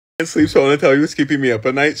Sleep, so I want to tell you what's keeping me up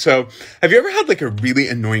at night. So, have you ever had like a really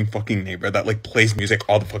annoying fucking neighbor that like plays music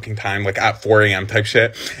all the fucking time, like at 4 a.m. type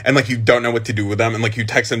shit, and like you don't know what to do with them, and like you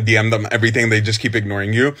text them, DM them, everything, they just keep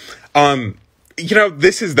ignoring you? You know,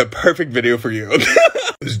 this is the perfect video for you.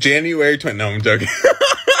 It was January 20. No, I'm joking.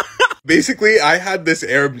 Basically, I had this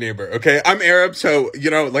Arab neighbor, okay? I'm Arab, so, you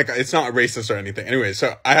know, like, it's not racist or anything. Anyway,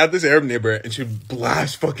 so I had this Arab neighbor, and she would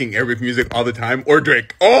blast fucking Arabic music all the time. Or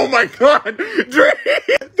Drake. Oh my god! Drake!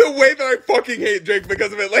 The way that I fucking hate Drake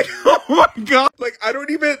because of it. Like, oh my god! Like,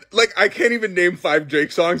 I can't even name 5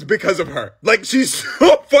 Drake songs because of her. Like, she's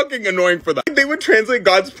so fucking annoying for that. They would translate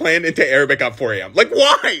God's plan into Arabic at 4 a.m. Like,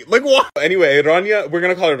 why? Like, why? Anyway, Rania, we're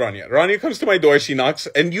gonna call her Rania. Rania comes to my door, she knocks,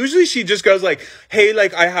 and usually she just goes like, hey,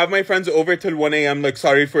 like, I have my friends over till 1 a.m. Like,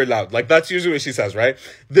 sorry for loud. Like, that's usually what she says, right?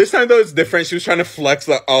 This time, though, it's different. She was trying to flex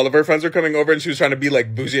that all of her friends were coming over, and she was trying to be,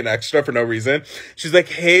 like, bougie and extra for no reason. She's like,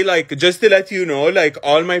 hey, like, just to let you know, like,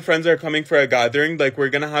 all my friends are coming for a gathering. Like, we're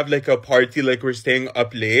gonna have, like, a party. Like, we're staying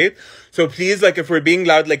up late. So please, like, if we're being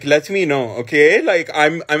loud, like, let me know, okay? Like,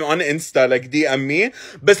 I'm on Insta, like, DM me.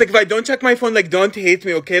 But, like, if I don't check my phone, like, don't hate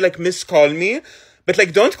me, okay? Like, miss-call me. But,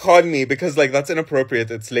 like, don't call me because, like, that's inappropriate.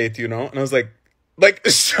 It's late, you know? And I was like,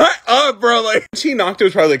 shut up, bro. Like, she knocked, it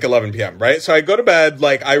was probably like 11 p.m., right? So I go to bed,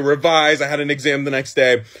 like, I revise, I had an exam the next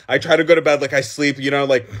day. I try to go to bed, like, I sleep, you know,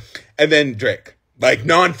 like, and then Drake, like,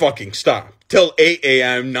 non-fucking stop. Till 8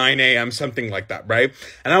 a.m., 9 a.m., something like that, right?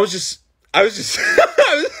 And I was just, like, I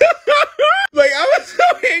was so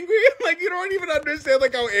angry. Like, you don't even understand,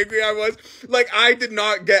 like, how angry I was. Like, I did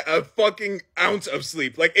not get a fucking ounce of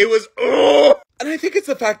sleep. Like, it was, oh! And I think it's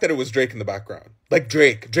the fact that it was Drake in the background. Like,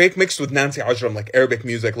 Drake mixed with Nancy Ajram, like, Arabic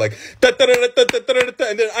music, like, and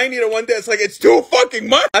then I need a one dance. Like, it's too fucking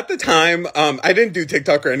much. At the time, I didn't do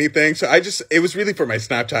TikTok or anything, so it was really for my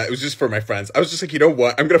Snapchat. It was just for my friends. I was just like, you know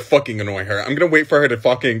what? I'm gonna fucking annoy her. I'm gonna wait for her to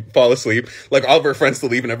fucking fall asleep, like, all of her friends to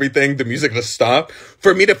leave and everything, the music to stop,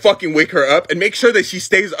 for me to fucking wake her up and make sure that she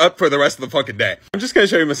stays up for the rest of the fucking day. I'm just gonna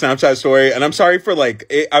show you my Snapchat story, and I'm sorry for,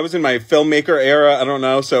 like, I was in my filmmaker era, I don't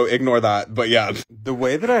know, so ignore that, but yeah. The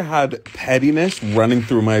way that I had pettiness running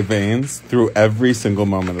through my veins through every single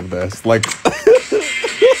moment of this, like,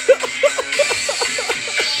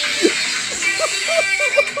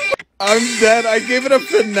 I'm dead. I gave it a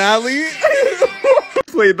finale.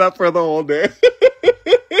 Played that for the whole day.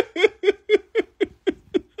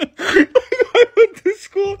 I went to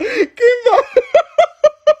school, came back.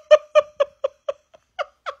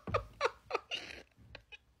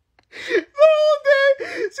 The whole day.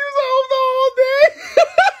 She was home the whole day.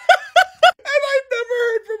 And I never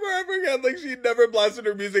heard from her ever again. Like, she never blasted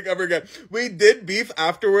her music ever again. We did beef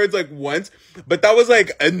afterwards, like, once. But that was,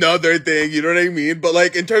 like, another thing. You know what I mean? But,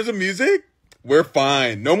 like, in terms of music, we're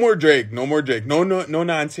fine. No more Drake. No more Drake. No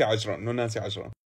Nancy Ajram. No Nancy Ajram.